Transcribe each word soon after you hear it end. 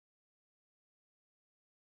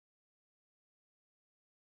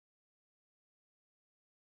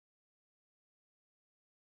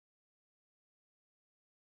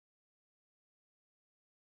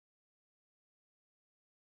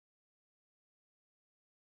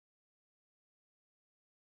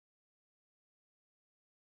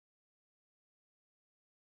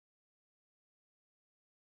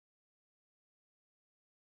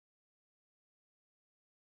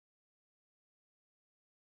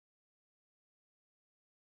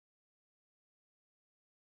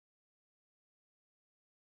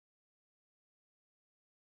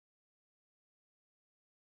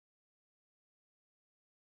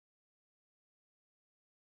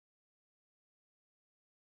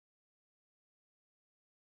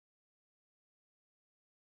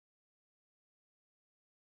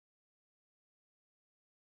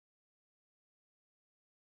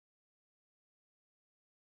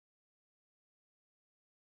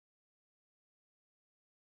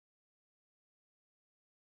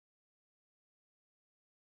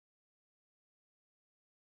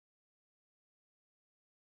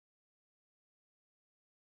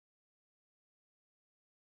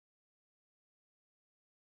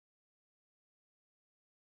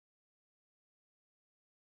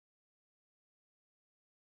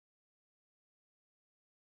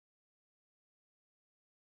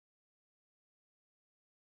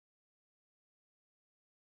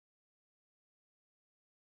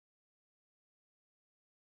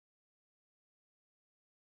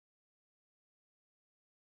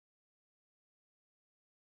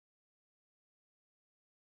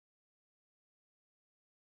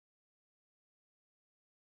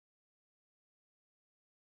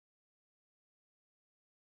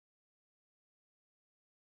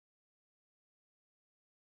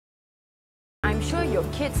I'm sure your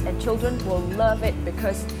kids and children will love it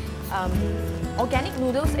because organic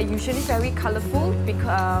noodles are usually very colourful,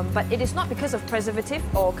 but it is not because of preservative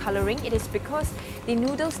or colouring. It is because the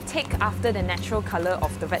noodles take after the natural colour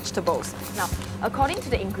of the vegetables. Now, according to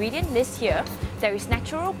the ingredient list here, there is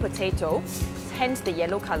natural potato, hence the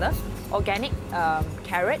yellow colour, organic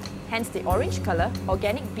carrot, hence the orange colour,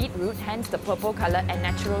 organic beetroot, hence the purple colour, and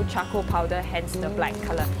natural charcoal powder, hence the black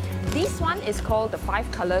colour. This one is called the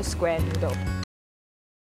 5-colour square noodle.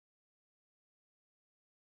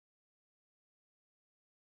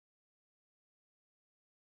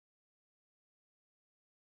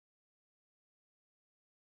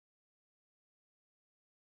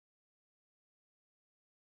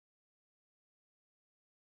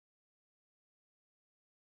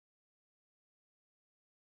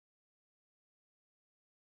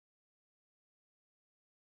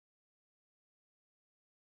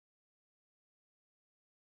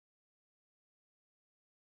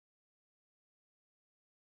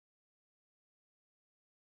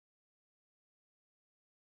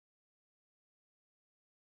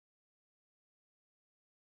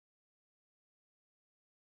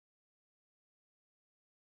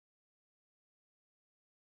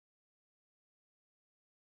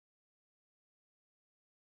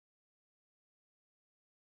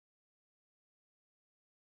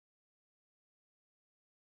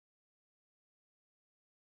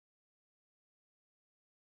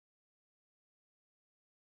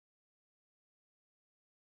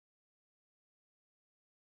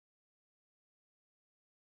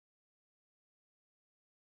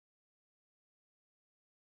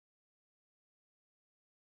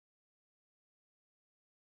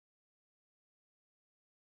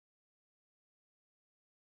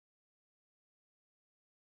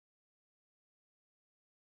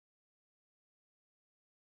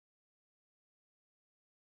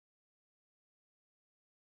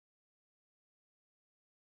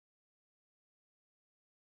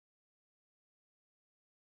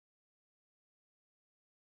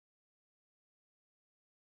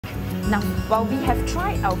 Now, while we have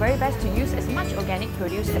tried our very best to use as much organic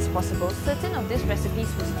produce as possible, certain of these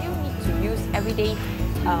recipes will still need to use everyday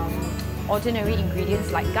ordinary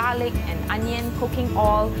ingredients like garlic and onion, cooking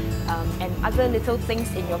oil, and other little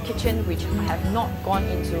things in your kitchen which have not gone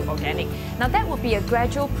into organic. Now, that would be a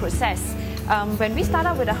gradual process. When we start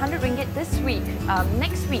out with 100 ringgit this week,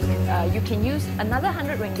 next week you can use another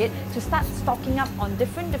 100 ringgit to start stocking up on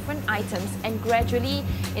different items, and gradually,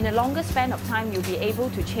 in a longer span of time, you'll be able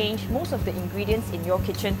to change most of the ingredients in your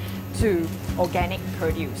kitchen to organic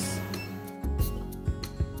produce.